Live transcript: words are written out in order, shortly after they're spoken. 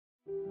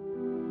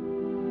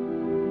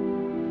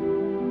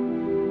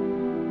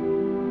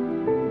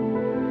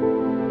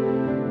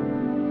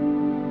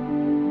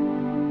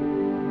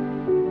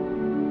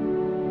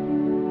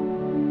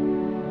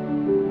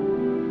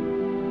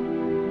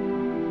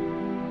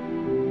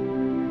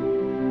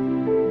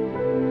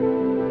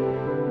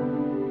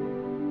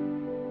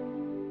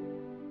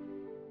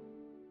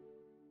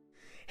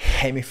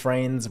Hey my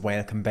friends,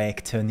 welcome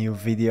back to a new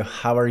video.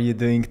 How are you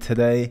doing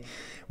today?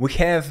 We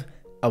have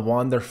a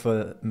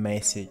wonderful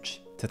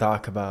message to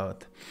talk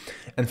about.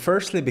 And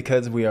firstly,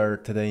 because we are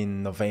today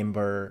in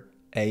November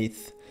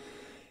 8th,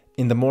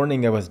 in the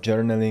morning I was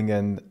journaling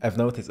and I've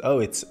noticed, oh,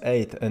 it's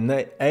 8. And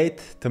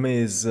 8 to me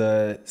is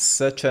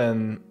such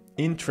an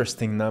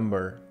interesting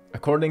number.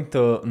 According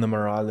to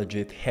numerology,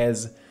 it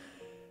has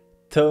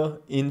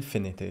two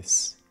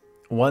infinities.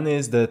 One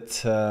is that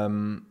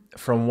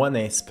from one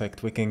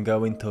aspect we can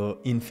go into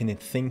infinite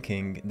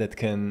thinking that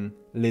can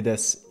lead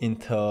us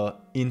into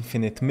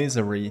infinite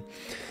misery,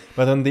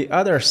 but on the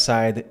other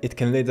side it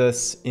can lead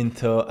us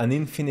into an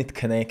infinite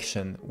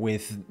connection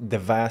with the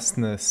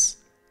vastness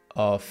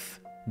of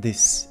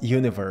this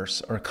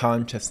universe or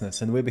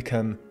consciousness, and we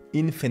become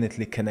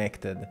infinitely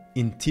connected,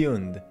 in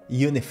tuned,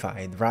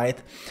 unified,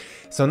 right?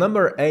 So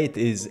number 8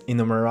 is in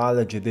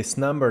numerology this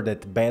number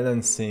that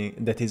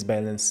is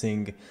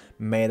balancing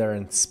matter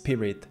and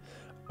spirit,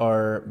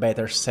 or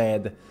better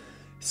said,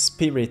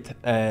 spirit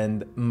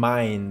and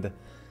mind,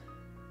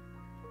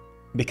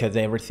 because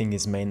everything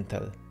is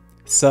mental.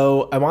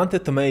 So I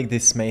wanted to make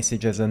this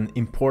message as an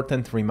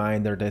important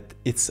reminder that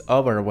it's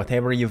over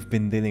whatever you've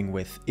been dealing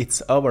with.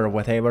 It's over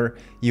whatever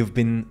you've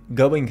been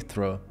going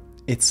through.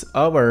 It's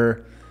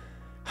over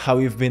how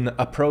you've been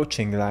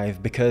approaching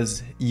life,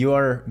 because you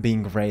are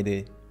being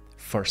ready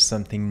for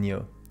something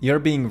new. You're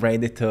being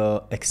ready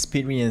to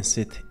experience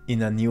it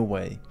in a new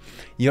way.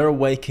 You're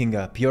waking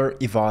up, you're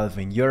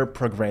evolving, you're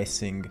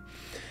progressing,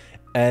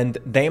 and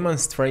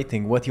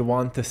demonstrating what you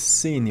want to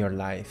see in your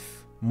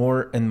life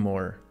more and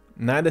more.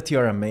 Not that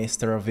you're a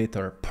master of it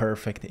or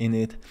perfect in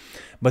it,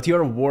 but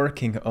you're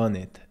working on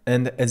it.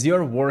 And as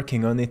you're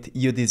working on it,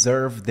 you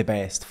deserve the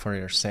best for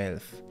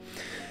yourself.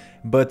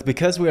 But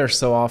because we are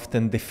so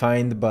often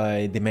defined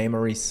by the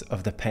memories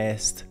of the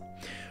past,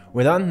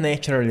 we don't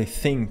naturally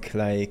think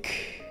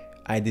like,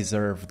 I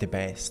deserve the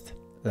best,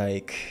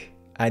 like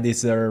I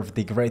deserve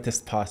the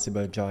greatest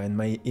possible joy, and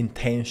my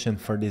intention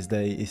for this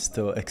day is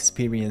to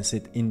experience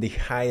it in the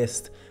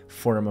highest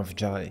form of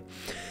joy.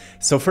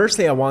 So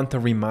firstly, I want to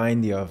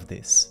remind you of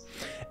this.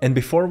 And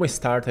before we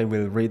start, I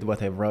will read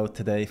what I wrote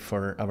today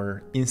for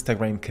our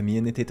Instagram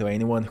community. To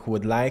anyone who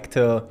would like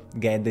to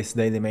get these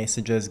daily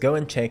messages, go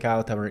and check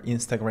out our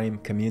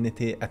Instagram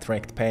community,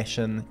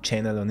 AttractPassion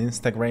channel on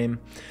Instagram,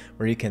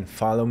 where you can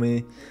follow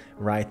me,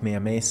 write me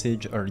a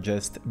message, or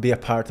just be a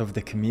part of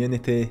the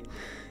community.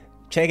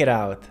 Check it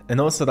out.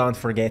 And also don't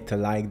forget to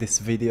like this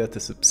video, to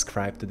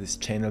subscribe to this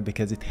channel,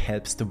 because it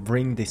helps to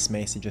bring these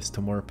messages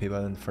to more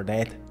people, and for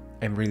that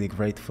I'm really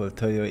grateful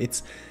to you.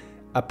 It's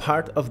a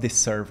part of this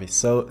service,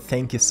 so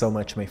thank you so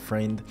much, my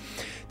friend.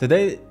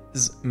 Today's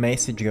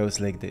message goes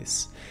like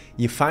this: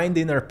 you find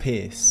inner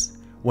peace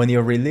when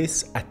you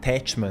release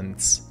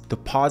attachments to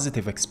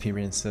positive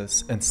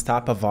experiences and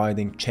stop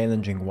avoiding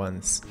challenging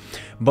ones.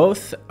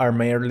 Both are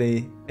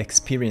merely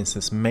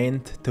experiences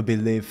meant to be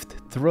lived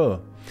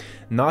through,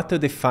 not to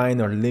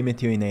define or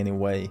limit you in any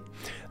way.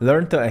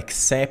 Learn to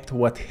accept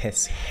what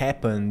has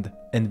happened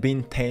and be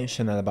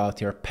intentional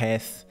about your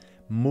path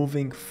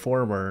moving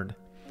forward,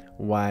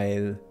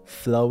 while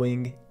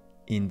flowing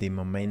in the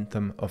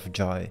momentum of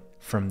joy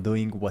from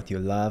doing what you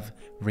love,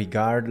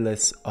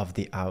 regardless of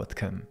the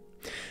outcome.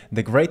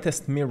 The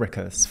greatest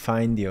miracles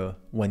find you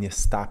when you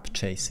stop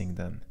chasing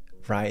them,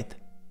 right?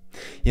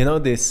 You know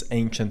this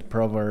ancient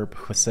proverb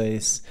who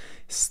says,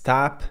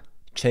 stop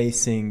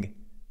chasing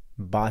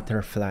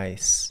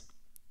butterflies,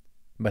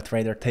 but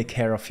rather take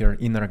care of your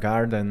inner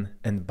garden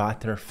and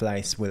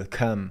butterflies will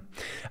come.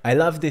 I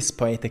love this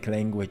poetic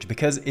language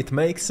because it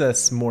makes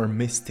us more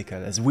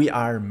mystical, as we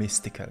are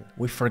mystical.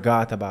 We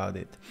forgot about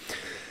it.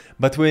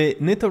 But we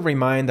need to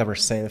remind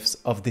ourselves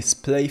of this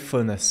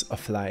playfulness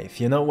of life.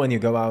 You know, when you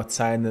go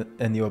outside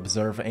and you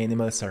observe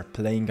animals are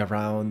playing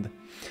around,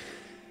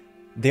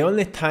 the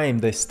only time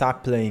they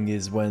stop playing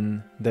is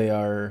when they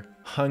are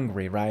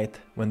hungry, right?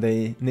 When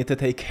they need to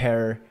take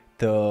care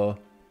to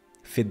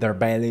feed their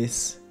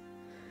bellies.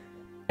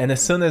 And as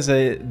soon as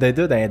they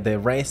do that, they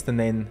rest and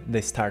then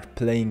they start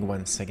playing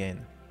once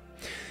again.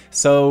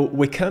 So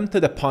we come to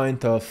the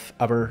point of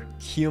our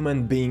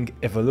human being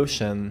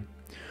evolution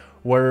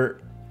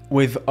where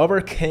we've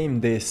overcome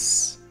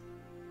this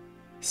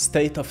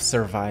state of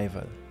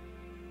survival.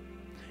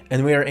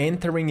 And we are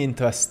entering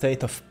into a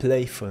state of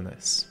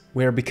playfulness.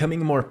 We are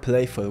becoming more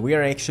playful. We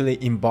are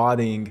actually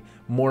embodying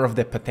more of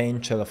the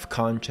potential of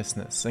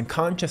consciousness. And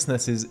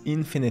consciousness is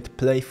infinite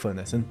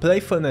playfulness. And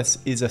playfulness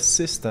is a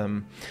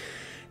system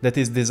that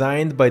is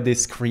designed by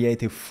this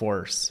creative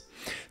force.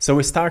 So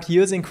we start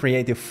using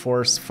creative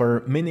force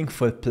for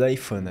meaningful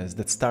playfulness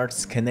that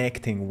starts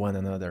connecting one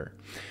another,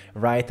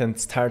 right? And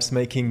starts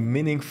making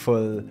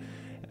meaningful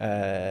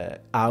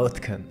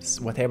outcomes,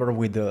 whatever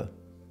we do.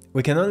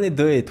 We can only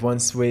do it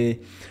once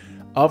we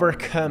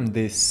overcome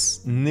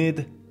this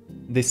need,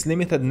 this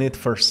limited need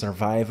for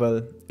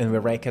survival, and we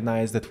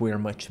recognize that we are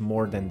much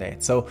more than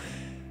that. So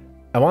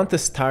I want to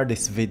start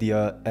this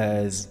video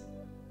as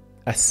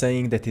a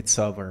saying that it's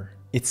over.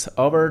 It's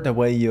over the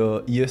way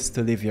you used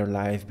to live your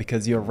life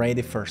because you're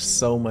ready for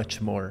so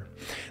much more.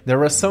 There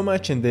was so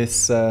much in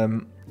this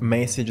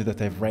message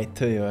that I've read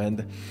to you,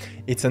 and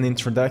it's an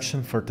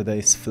introduction for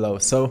today's flow.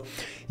 So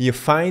you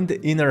find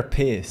inner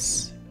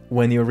peace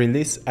when you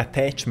release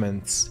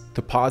attachments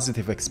to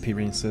positive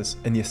experiences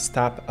and you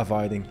stop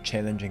avoiding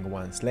challenging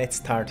ones. Let's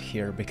start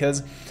here,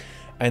 because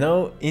I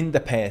know in the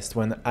past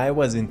when I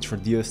was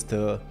introduced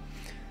to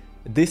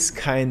this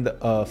kind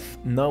of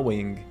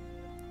knowing,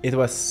 it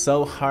was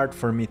so hard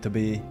for me to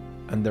be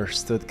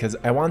understood because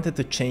I wanted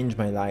to change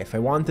my life. I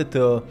wanted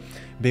to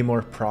be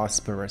more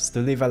prosperous, to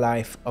live a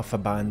life of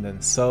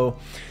abundance. So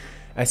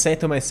I said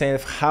to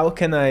myself, how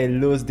can I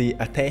lose the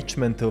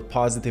attachment to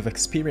positive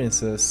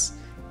experiences?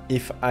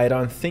 If I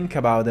don't think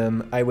about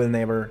them, I will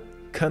never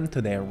come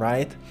to there,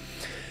 right?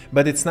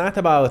 But it's not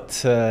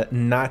about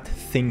not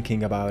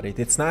thinking about it.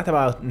 It's not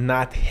about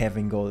not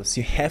having goals.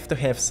 You have to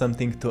have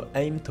something to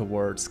aim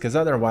towards, because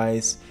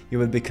otherwise you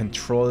will be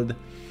controlled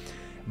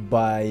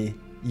by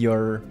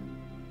your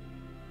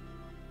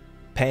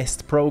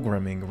past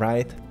programming,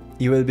 right?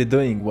 You will be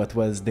doing what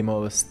was the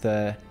most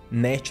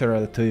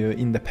natural to you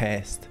in the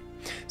past.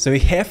 So you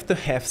have to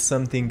have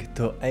something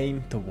to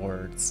aim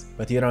towards,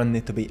 but you don't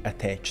need to be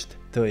attached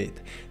to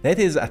it. That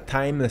is a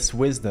timeless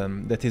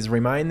wisdom that is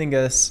reminding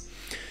us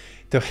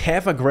to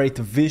have a great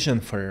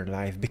vision for your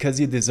life because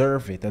you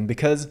deserve it, and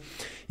because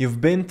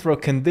you've been through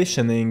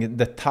conditioning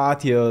that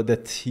taught you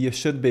that you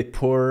should be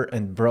poor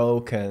and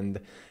broke and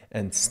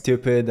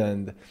stupid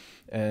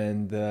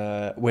and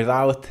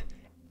without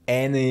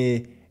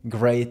any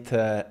great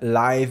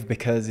life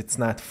because it's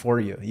not for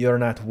you. You're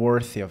not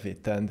worthy of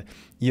it, and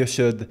you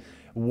should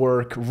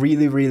work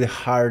really, really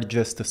hard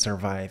just to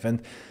survive.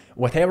 And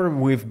whatever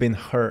we've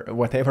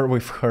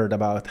heard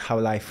about how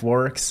life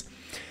works,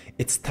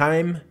 it's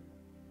time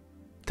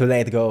to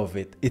let go of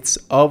it. It's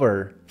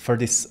over for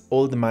this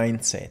old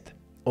mindset,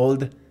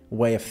 old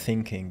way of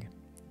thinking.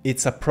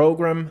 It's a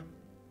program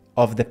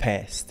of the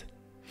past.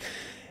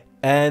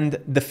 And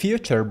the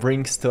future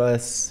brings to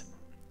us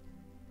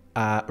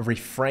a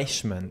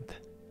refreshment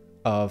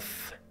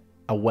of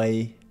a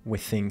way we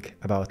think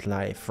about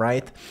life,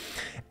 right?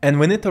 And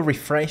we need to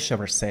refresh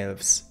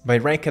ourselves by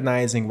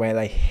recognizing, well,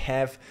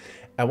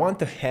 I want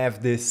to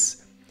have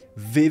this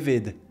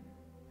vivid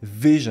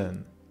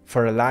vision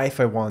for a life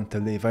I want to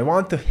live. I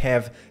want to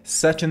have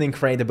such an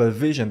incredible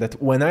vision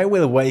that when I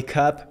will wake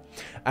up,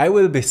 I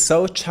will be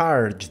so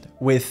charged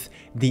with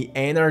the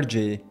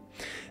energy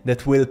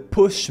that will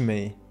push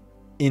me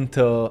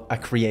into a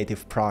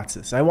creative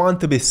process. I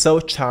want to be so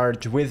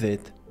charged with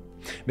it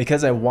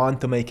because I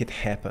want to make it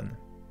happen.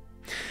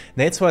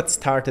 That's what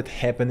started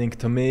happening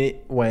to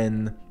me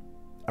when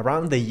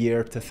around the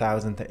year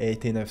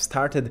 2018 I've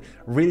started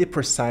really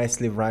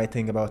precisely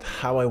writing about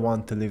how I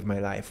want to live my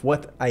life,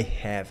 what I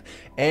have,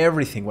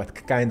 everything, what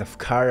kind of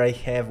car I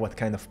have, what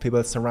kind of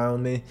people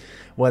surround me,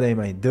 what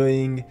am I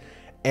doing,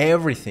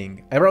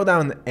 everything. I wrote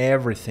down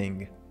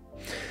everything.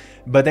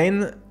 But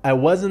then I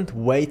wasn't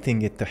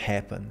waiting it to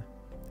happen.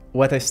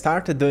 What I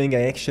started doing,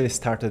 I actually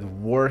started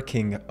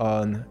working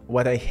on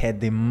what I had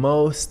the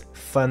most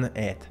fun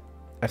at.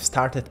 I've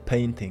started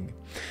painting.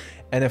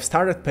 And I've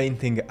started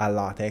painting a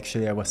lot.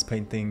 Actually, I was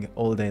painting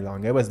all day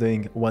long. I was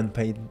doing one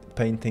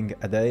painting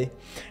a day.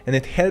 And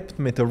it helped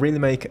me to really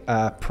make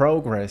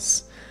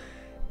progress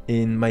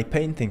in my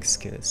painting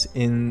skills,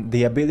 in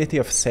the ability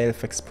of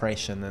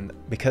self-expression. And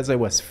because I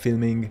was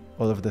filming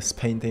all of those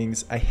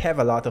paintings, I have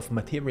a lot of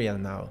material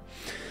now.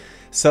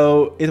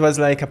 So it was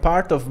like a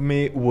part of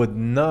me would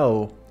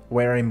know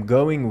where I'm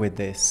going with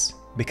this,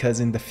 because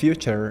in the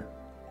future,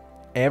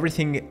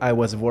 everything I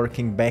was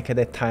working back at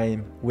that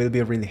time will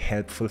be really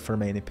helpful for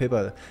many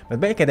people.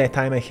 But back at that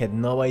time, I had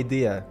no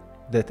idea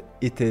that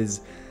it is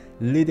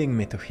leading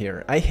me to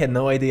here. I had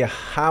no idea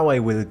how I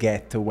will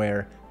get to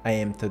where I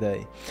am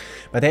today.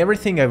 But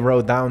everything I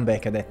wrote down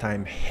back at that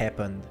time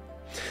happened.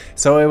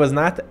 So I was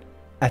not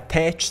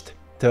attached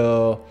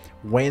to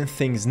when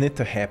things need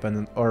to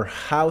happen or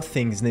how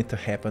things need to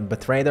happen,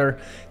 but rather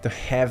to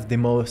have the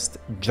most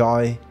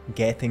joy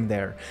getting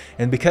there.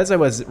 And because I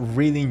was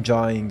really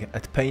enjoying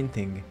at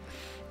painting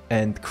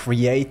and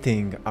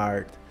creating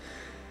art,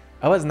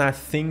 I was not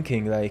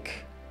thinking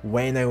like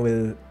when I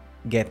will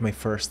get my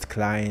first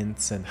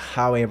clients and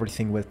how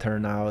everything will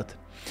turn out.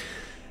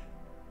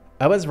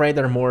 I was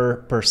rather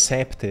more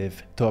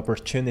perceptive to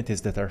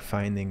opportunities that are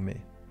finding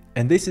me.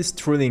 And this is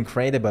truly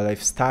incredible.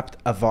 I've stopped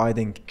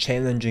avoiding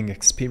challenging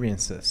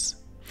experiences,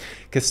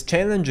 because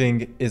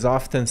challenging is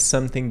often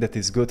something that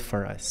is good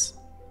for us.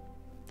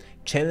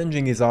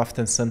 Challenging is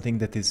often something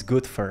that is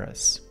good for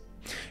us.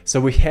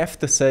 So we have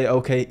to say,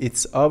 okay,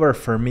 it's over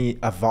for me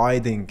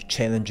avoiding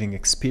challenging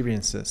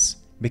experiences,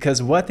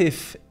 because what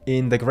if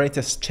in the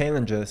greatest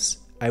challenges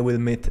I will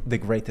meet the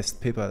greatest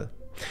people?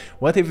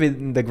 What if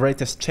in the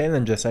greatest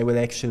challenges I will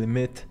actually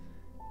meet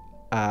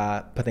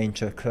a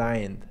potential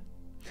client?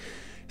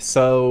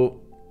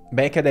 So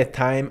back at that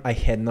time, I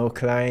had no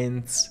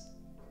clients.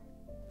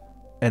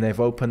 and I've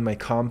opened my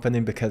company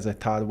because I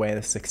thought,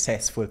 well,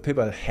 successful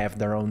people have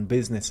their own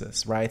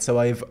businesses, right? So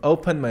I've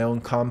opened my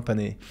own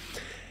company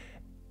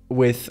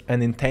with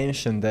an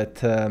intention that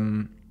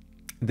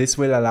this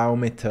will allow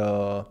me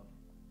to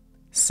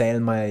sell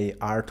my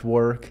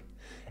artwork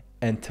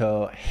and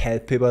to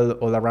help people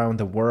all around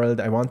the world.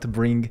 I want to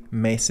bring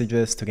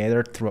messages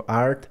together through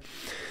art.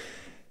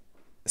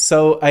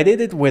 So I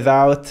did it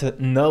without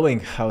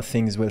knowing how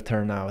things will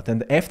turn out.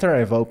 And after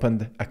I've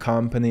opened a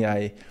company,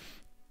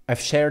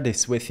 I've shared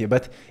this with you,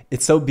 but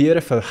it's so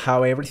beautiful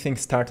how everything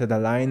started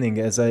aligning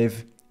as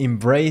I've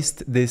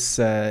embraced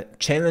this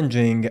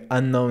challenging,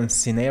 unknown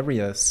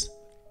scenarios.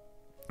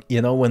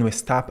 You know, when we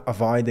stop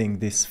avoiding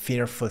these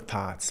fearful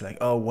thoughts, like,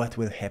 oh, what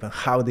will happen,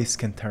 how this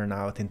can turn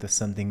out into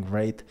something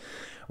great.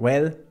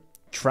 Well,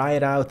 try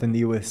it out and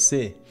you will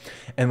see.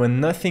 And when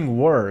nothing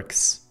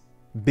works,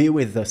 be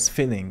with those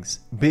feelings,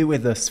 be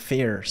with those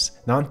fears,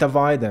 don't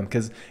avoid them,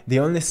 because the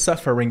only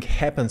suffering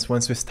happens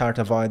once we start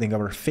avoiding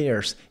our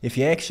fears. If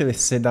you actually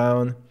sit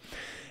down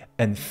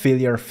and feel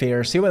your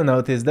fears, you will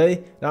notice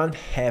they don't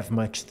have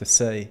much to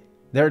say.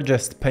 They're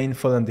just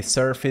painful on the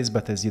surface,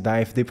 but as you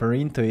dive deeper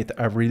into it,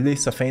 a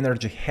release of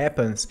energy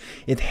happens.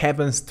 It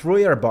happens through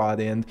your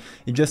body, and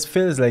it just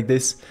feels like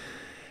this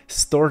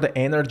stored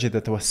energy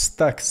that was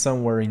stuck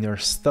somewhere in your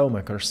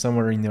stomach or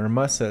somewhere in your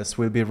muscles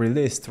will be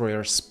released through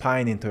your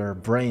spine into your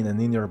brain,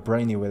 and in your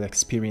brain you will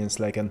experience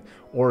like an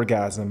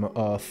orgasm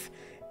of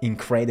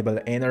incredible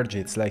energy.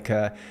 It's like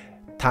a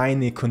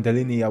tiny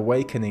Kundalini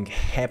awakening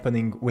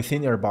happening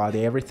within your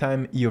body every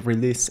time you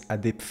release a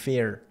deep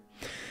fear.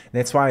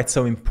 That's why it's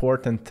so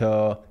important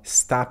to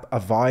stop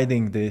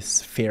avoiding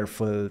these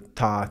fearful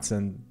thoughts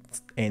and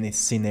any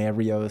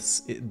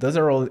scenarios. Those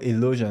are all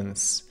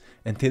illusions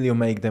until you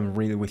make them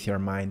real with your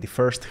mind. The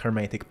first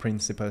Hermetic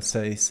principle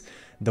says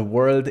the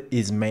world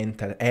is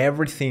mental.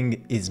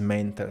 Everything is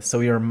mental.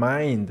 So your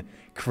mind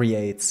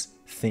creates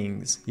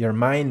things. Your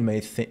mind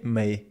may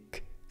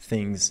make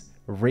things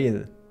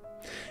real.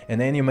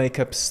 And then you make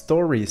up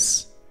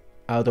stories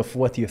out of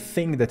what you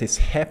think that is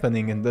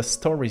happening, and the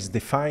stories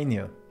define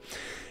you.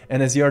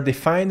 And as you're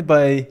defined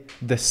by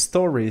the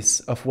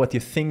stories of what you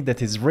think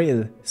that is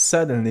real,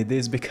 suddenly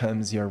this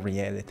becomes your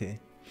reality.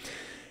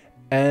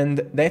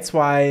 And that's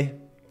why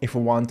if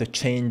we want to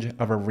change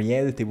our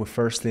reality, we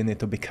firstly need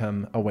to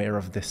become aware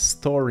of the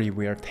story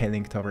we are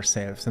telling to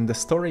ourselves. And the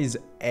story is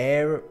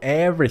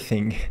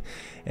everything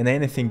and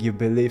anything you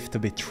believe to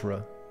be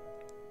true.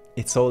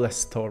 It's all a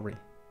story.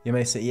 You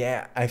may say,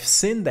 yeah, I've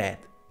seen that.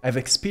 I've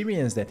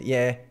experienced that.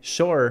 Yeah,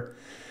 sure.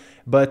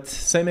 But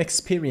same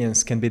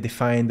experience can be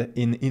defined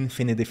in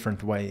infinite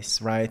different ways,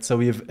 right? So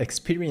you've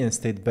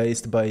experienced it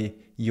based by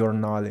your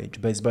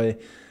knowledge, based by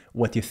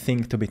what you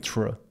think to be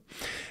true.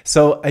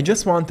 So I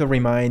just want to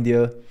remind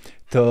you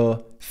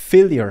to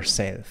feel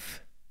yourself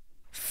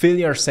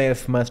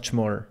much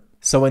more.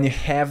 So when you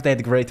have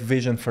that great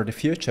vision for the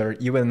future,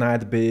 you will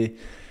not be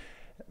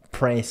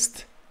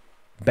pressed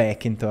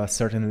back into a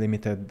certain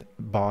limited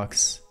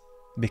box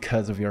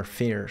because of your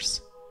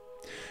fears.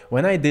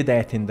 When I did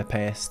that in the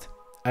past,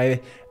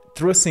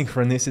 through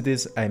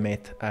synchronicities, I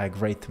met a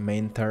great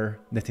mentor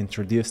that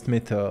introduced me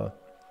to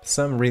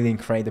some really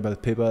incredible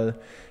people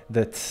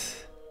that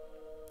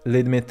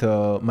led me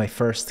to my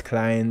first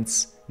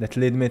clients, that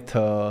led me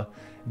to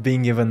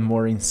being even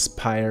more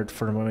inspired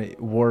for my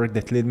work,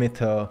 that led me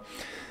to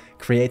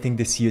creating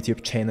this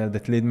YouTube channel,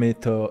 that led me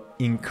to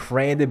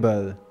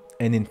incredible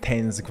and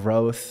intense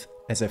growth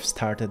as I've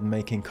started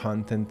making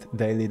content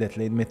daily, that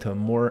led me to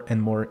more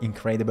and more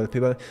incredible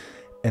people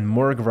and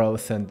more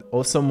growth and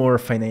also more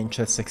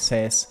financial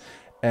success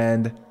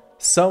and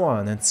so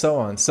on and so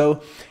on.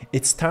 So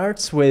it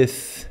starts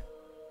with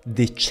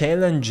the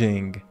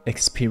challenging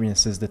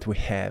experiences that we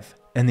have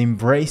and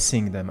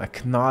embracing them,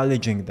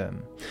 acknowledging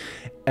them,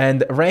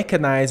 and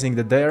recognizing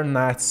that they're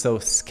not so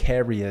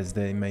scary as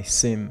they may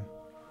seem.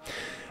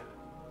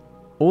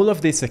 All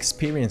of these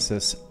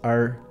experiences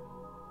are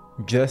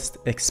just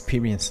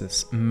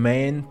experiences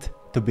meant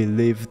to be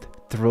lived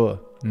through,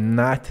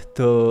 not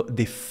to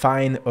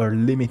define or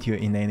limit you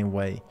in any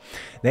way.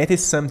 That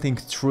is something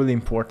truly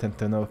important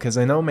to know, because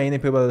I know many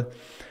people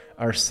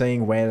are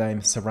saying, well,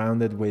 I'm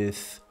surrounded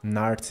with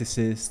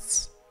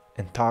narcissists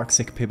and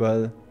toxic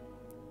people.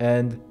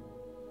 And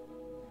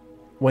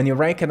when you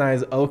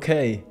recognize,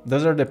 okay,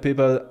 those are the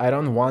people I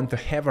don't want to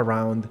have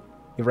around,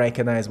 you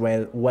recognize,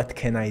 well, what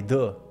can I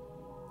do?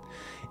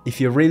 If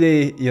you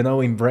really,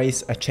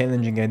 embrace a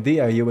challenging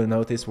idea, you will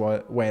notice,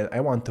 well, I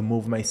want to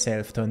move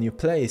myself to a new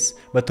place.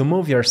 But to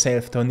move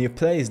yourself to a new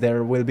place,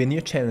 there will be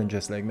new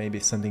challenges, like maybe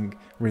something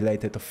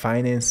related to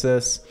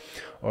finances,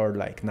 or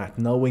like not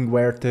knowing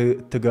where to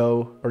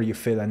go, or you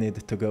feel a need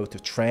to go to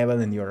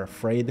travel and you're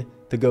afraid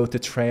to go to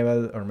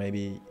travel, or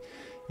maybe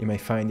you may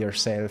find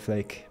yourself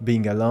like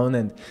being alone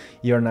and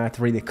you're not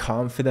really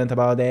confident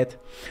about it.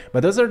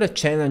 But those are the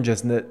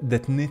challenges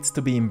that needs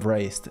to be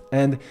embraced.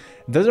 And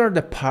those are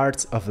the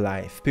parts of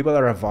life people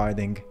are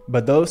avoiding.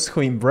 But those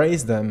who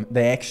embrace them,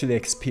 they actually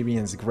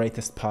experience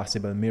greatest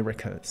possible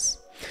miracles.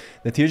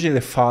 that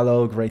usually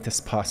follow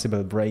greatest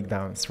possible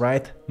breakdowns,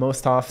 right?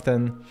 Most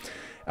often,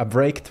 a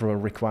breakthrough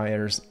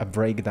requires a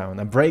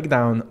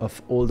breakdown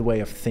of old way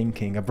of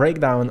thinking, a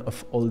breakdown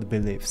of old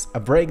beliefs, a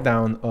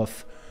breakdown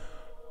of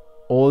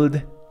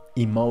old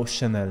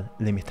emotional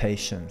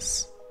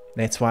limitations.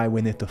 That's why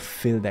we need to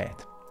feel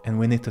that, and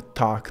we need to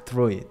talk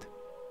through it.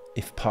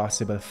 If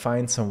possible,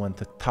 find someone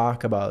to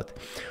talk about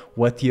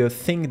what you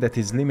think that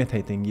is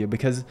limiting you,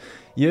 because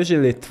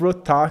usually through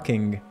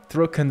talking,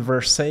 through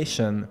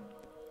conversation,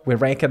 we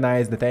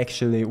recognize that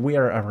actually we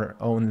are our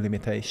own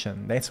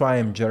limitation. That's why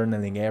I'm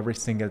journaling every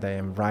single day.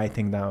 I'm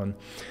writing down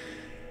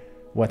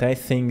what I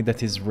think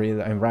that is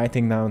real. I'm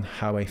writing down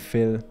how I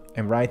feel.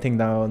 I'm writing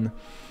down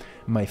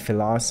my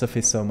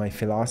philosophy. So my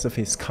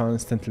philosophy is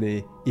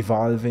constantly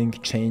evolving,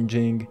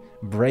 changing,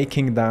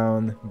 breaking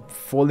down,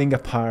 falling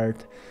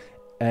apart.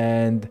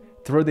 And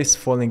through this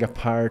falling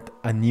apart,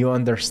 a new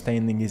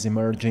understanding is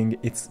emerging.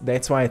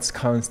 That's why it's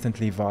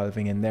constantly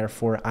evolving, and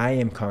therefore I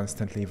am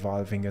constantly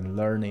evolving and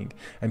learning.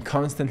 I'm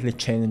constantly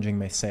challenging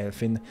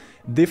myself in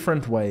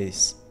different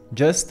ways,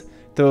 just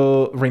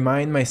to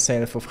remind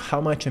myself of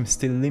how much I'm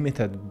still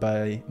limited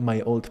by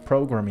my old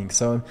programming.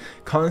 So I'm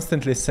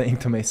constantly saying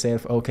to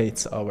myself, okay,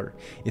 it's over.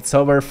 It's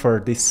over for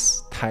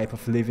this type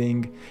of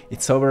living.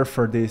 It's over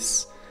for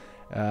this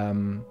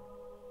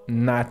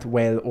not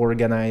well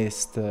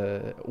organized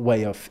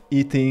way of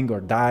eating or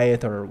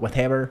diet or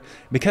whatever,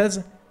 because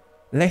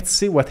let's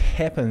see what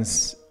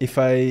happens if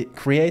I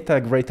create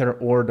a greater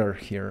order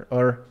here,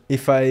 or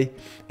if I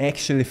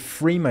actually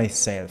free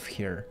myself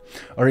here,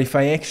 or if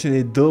I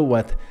actually do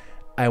what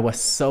I was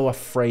so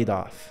afraid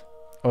of,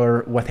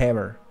 or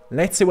whatever.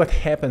 Let's see what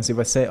happens if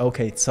I say,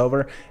 okay, it's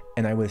over,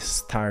 and I will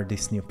start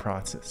this new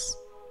process.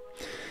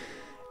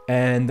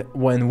 And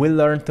when we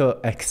learn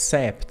to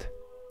accept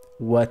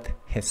what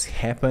has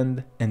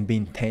happened and be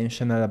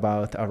intentional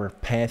about our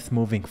path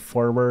moving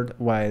forward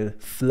while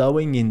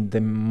flowing in the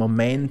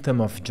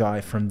momentum of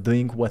joy from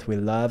doing what we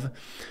love,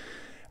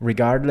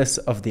 regardless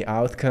of the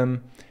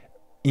outcome,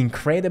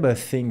 incredible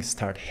things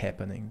start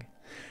happening.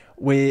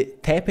 We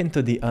tap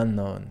into the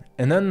unknown.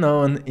 An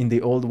unknown in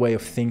the old way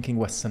of thinking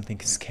was something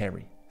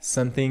scary,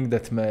 something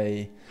that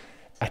may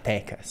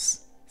attack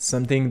us,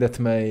 something that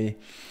may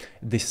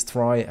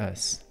destroy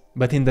us.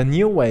 But in the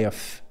new way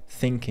of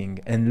thinking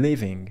and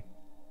living,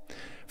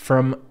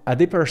 from a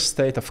deeper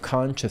state of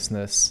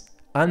consciousness,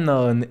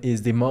 unknown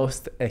is the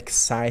most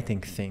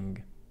exciting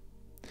thing.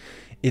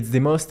 It's the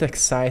most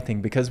exciting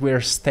because we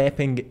are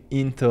stepping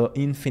into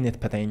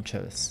infinite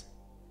potentials.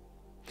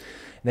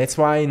 That's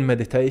why in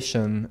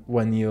meditation,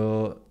 when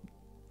you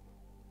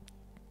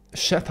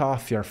shut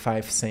off your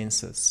 5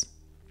 senses,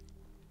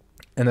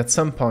 and at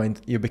some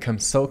point you become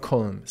so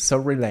calm, so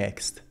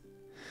relaxed,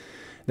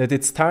 that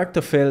it starts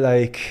to feel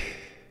like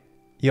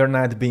you're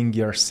not being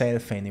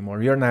yourself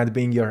anymore. You're not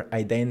being your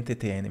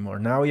identity anymore.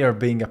 Now you're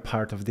being a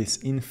part of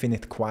this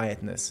infinite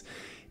quietness,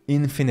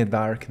 infinite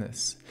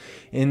darkness.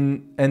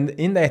 And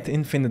in that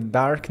infinite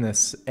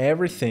darkness,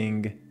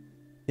 everything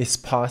is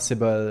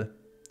possible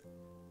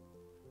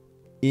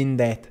in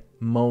that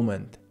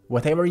moment.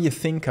 Whatever you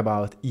think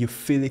about, you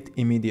feel it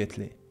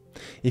immediately.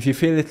 If you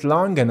feel it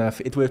long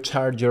enough, it will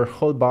charge your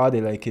whole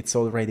body like it's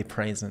already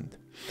present.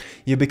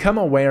 You become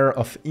aware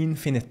of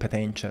infinite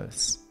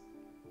potentials.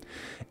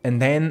 And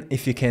then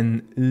if you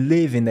can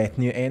live in that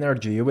new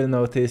energy, you will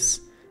notice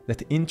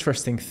that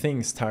interesting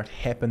things start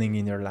happening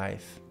in your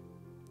life.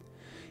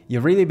 You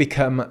really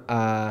become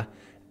a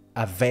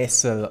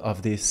vessel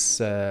of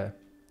this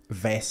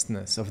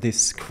vastness, of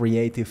this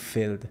creative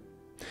field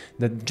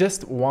that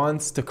just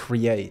wants to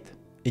create.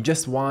 It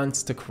just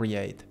wants to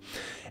create.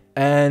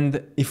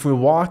 And if we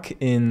walk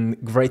in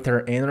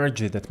greater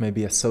energy that may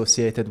be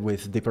associated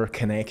with deeper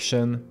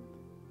connection,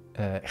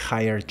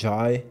 higher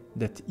joy,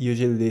 that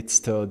usually leads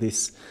to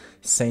this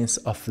sense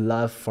of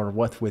love for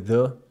what we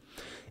do.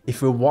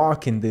 If we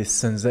walk in this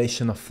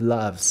sensation of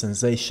love,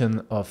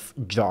 sensation of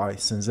joy,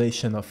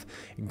 sensation of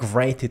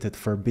gratitude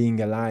for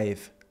being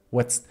alive,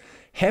 what's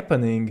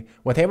happening,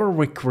 whatever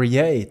we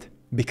create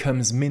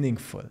becomes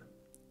meaningful,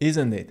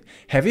 isn't it?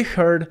 Have you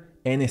heard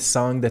any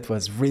song that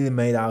was really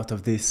made out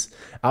of this,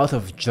 out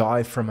of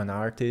joy from an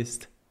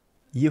artist?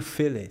 You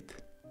feel it.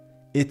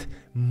 It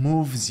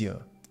moves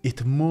you.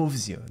 It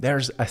moves you.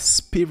 There's a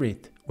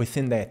spirit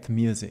within that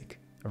music,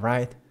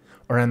 right?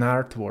 Or an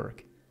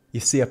artwork. You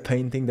see a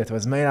painting that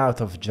was made out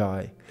of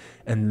joy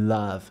and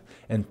love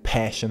and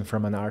passion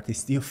from an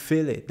artist. You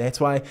feel it. That's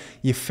why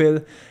you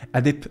feel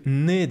a deep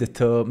need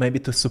to maybe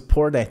to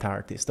support that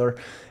artist, or,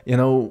 you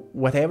know,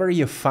 whatever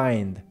you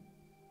find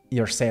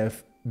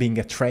yourself being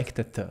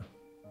attracted to.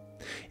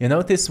 You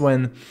notice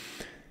when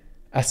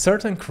a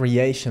certain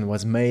creation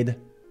was made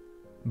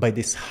by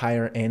this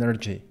higher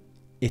energy,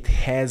 it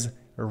has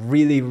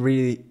really,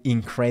 really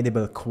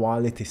incredible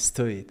qualities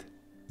to it.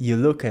 You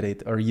look at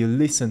it, or you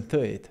listen to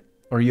it,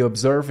 or you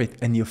observe it,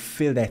 and you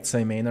feel that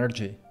same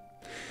energy.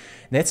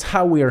 That's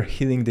how we are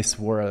healing this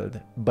world,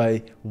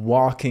 by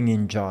walking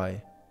in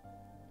joy,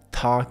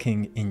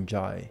 talking in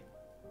joy,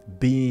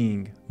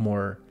 being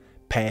more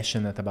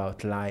passionate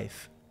about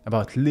life,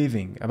 about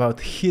living, about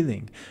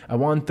healing. I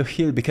want to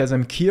heal because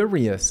I'm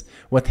curious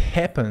what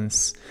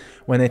happens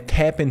when I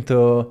tap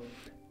into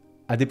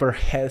a deeper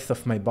health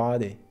of my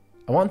body.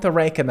 I want to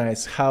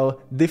recognize how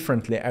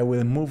differently I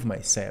will move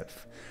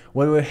myself.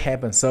 What will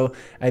happen? So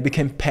I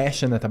became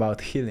passionate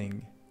about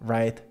healing,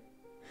 right?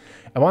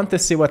 I want to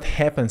see what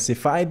happens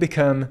if I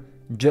become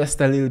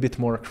just a little bit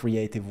more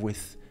creative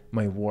with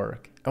my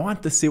work. I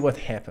want to see what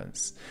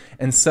happens.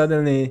 And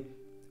suddenly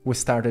we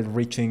started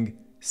reaching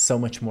so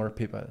much more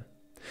people.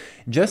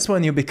 Just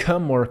when you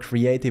become more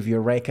creative, you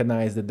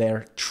recognize that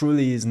there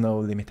truly is no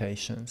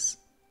limitations.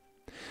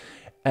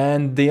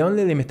 And the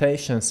only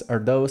limitations are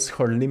those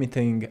who are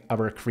limiting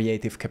our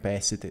creative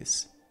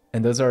capacities.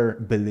 And those are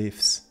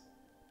beliefs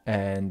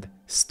and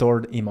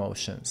stored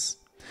emotions.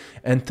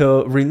 And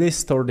to release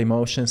stored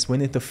emotions, we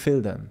need to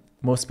feel them.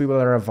 Most people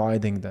are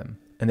avoiding them,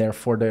 and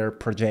therefore they're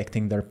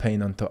projecting their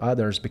pain onto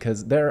others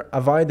because they're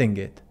avoiding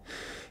it.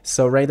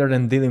 So rather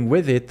than dealing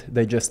with it,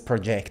 they just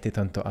project it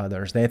onto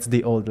others. That's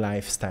the old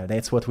lifestyle.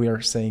 That's what we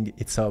are saying,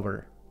 it's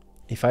over.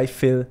 If I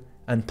feel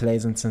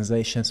unpleasant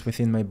sensations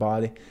within my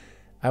body,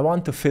 I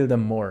want to feel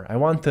them more. I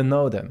want to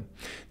know them.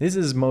 This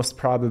is most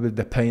probably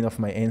the pain of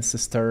my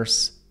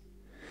ancestors.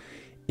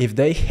 If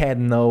they had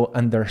no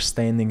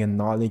understanding and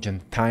knowledge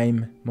and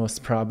time,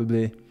 most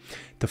probably,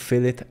 to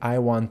feel it, I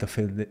want to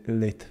feel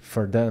it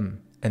for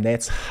them. And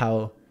that's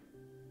how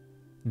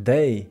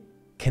they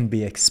can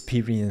be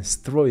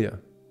experienced through you.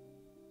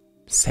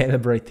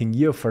 Celebrating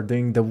you for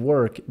doing the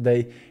work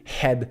they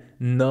had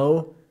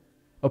no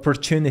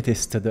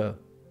opportunities to do.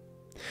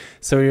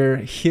 So you're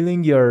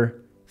healing your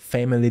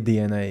family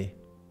DNA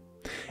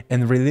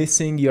and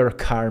releasing your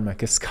karma,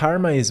 because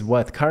karma is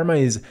what? Karma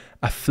is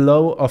a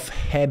flow of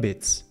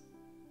habits.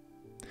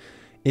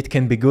 It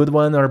can be good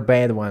one or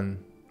bad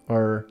one,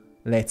 or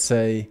let's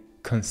say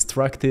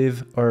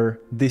constructive or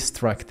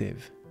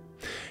destructive.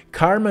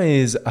 Karma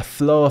is a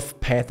flow of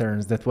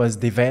patterns that was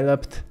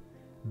developed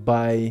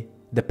by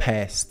the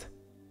past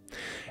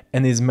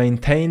and is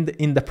maintained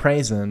in the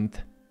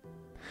present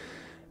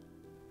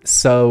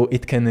so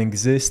it can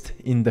exist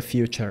in the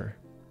future.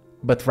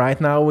 But right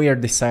now we are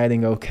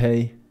deciding,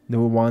 okay, do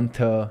we want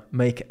to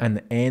make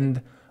an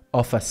end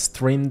of a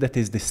stream that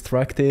is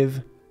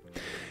destructive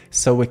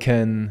so we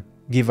can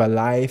give a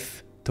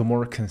life to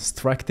more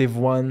constructive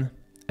one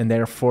and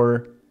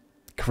therefore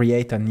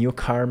create a new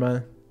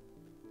karma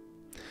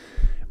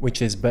which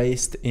is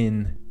based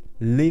in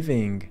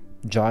living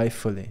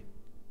joyfully.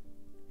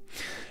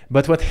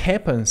 But what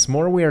happens,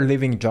 more we are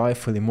living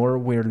joyfully, more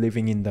we are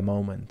living in the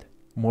moment,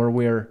 more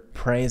we are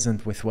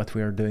present with what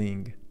we are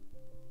doing.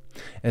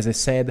 As I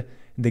said,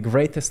 the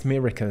greatest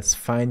miracles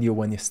find you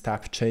when you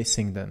stop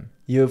chasing them.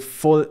 You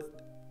fall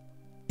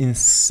in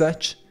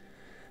such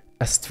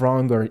a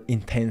strong or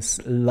intense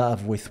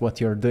love with what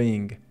you're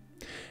doing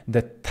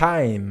that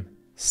time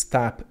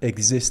stops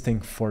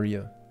existing for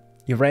you.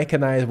 You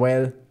recognize,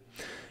 well,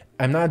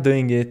 I'm not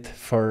doing it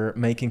for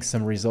making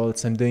some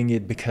results. I'm doing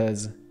it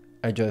because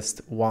I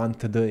just want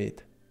to do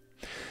it.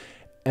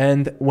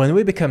 And when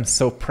we become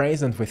so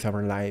present with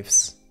our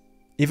lives,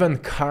 even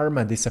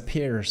karma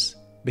disappears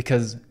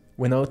because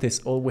we notice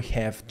all we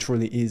have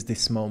truly is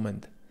this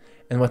moment.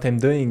 And what I'm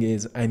doing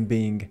is I'm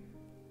being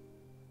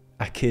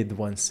a kid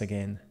once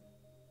again.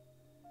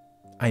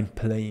 I'm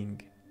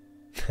playing.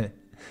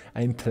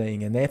 I'm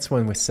playing. And that's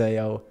when we say,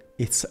 oh,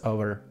 it's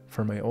over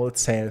for my old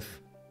self.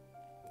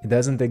 It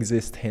doesn't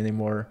exist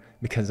anymore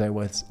because I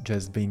was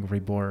just being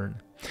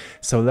reborn.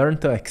 So learn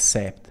to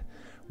accept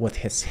what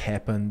has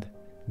happened.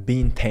 Be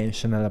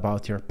intentional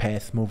about your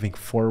path moving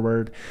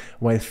forward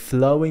while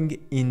flowing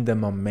in the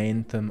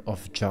momentum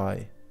of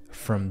joy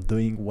from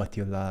doing what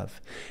you love.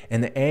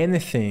 And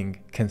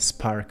anything can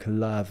spark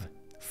love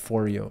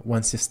for you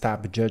once you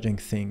stop judging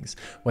things.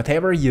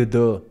 Whatever you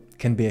do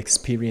can be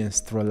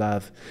experienced through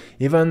love.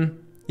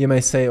 Even you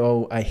may say,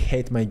 oh, I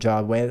hate my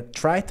job. Well,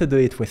 try to do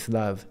it with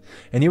love.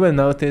 And you will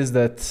notice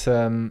that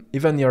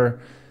even your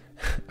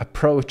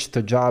approach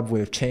to job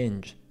will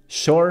change.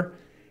 Sure,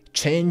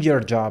 change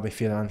your job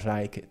if you don't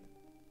like it.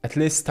 At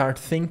least start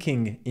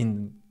thinking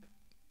in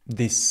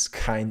this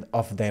kind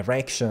of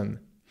direction.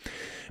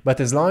 But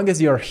as long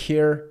as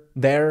you're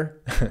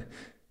there,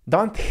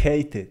 don't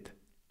hate it.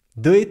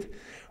 Do it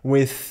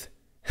with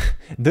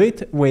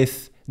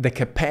the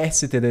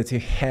capacity that you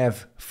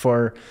have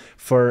for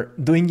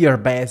doing your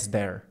best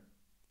there.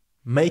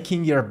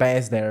 Making your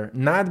best there.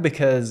 Not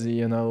because,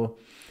 you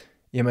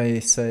may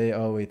say,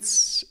 oh,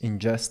 it's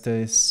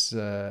injustice,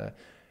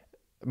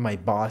 my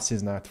boss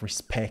is not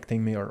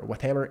respecting me or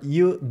whatever.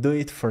 You do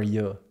it for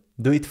you.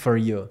 Do it for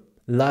you.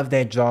 Love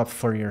that job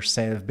for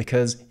yourself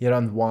because you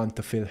don't want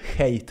to feel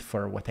hate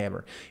for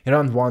whatever. You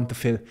don't want to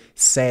feel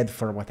sad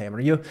for whatever.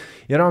 You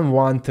don't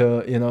want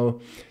to,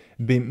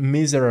 be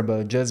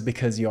miserable just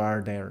because you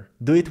are there.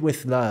 Do it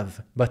with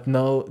love, but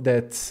know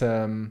that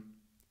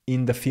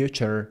in the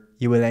future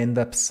you will end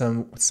up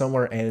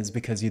somewhere else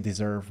because you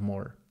deserve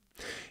more.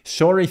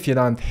 Sure, if you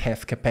don't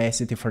have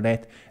capacity for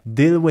that,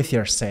 deal with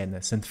your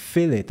sadness and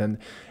feel it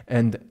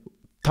and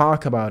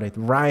talk about it,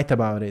 write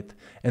about it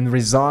and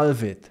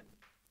resolve it.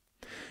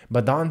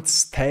 But don't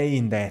stay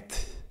in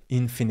that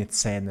infinite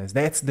sadness.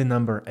 That's the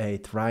number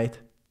 8, right?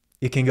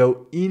 You can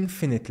go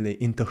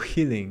infinitely into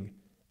healing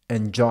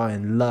and joy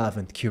and love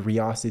and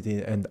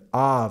curiosity and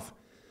awe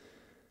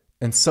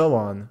and so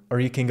on.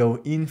 Or you can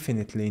go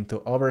infinitely into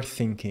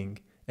overthinking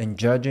and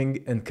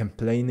judging and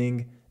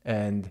complaining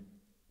and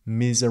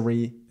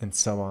misery and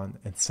so on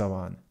and so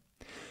on.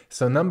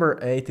 So number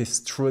 8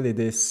 is truly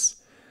this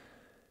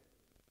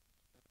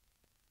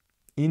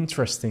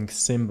interesting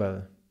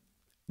symbol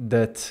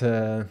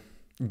that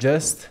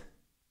just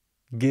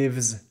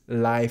gives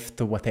life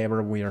to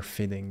whatever we are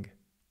feeling.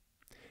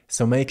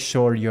 So make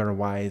sure you're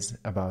wise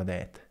about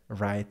that,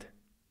 right?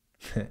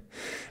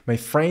 My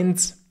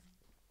friends,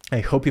 I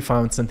hope you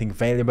found something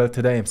valuable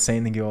today. I'm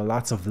sending you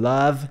lots of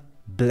love,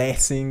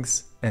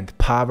 blessings, and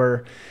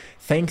power.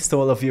 Thanks to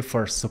all of you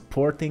for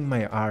supporting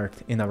my art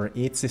in our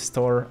Etsy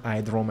store,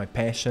 I Draw My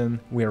Passion.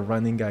 We are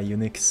running a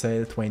unique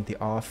sale, 20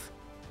 off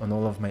on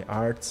all of my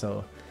art,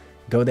 so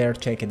go there,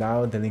 check it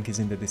out. The link is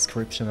in the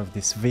description of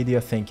this video.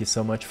 Thank you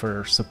so much for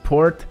your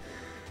support.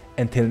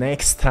 Until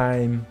next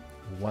time,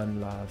 one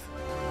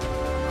love.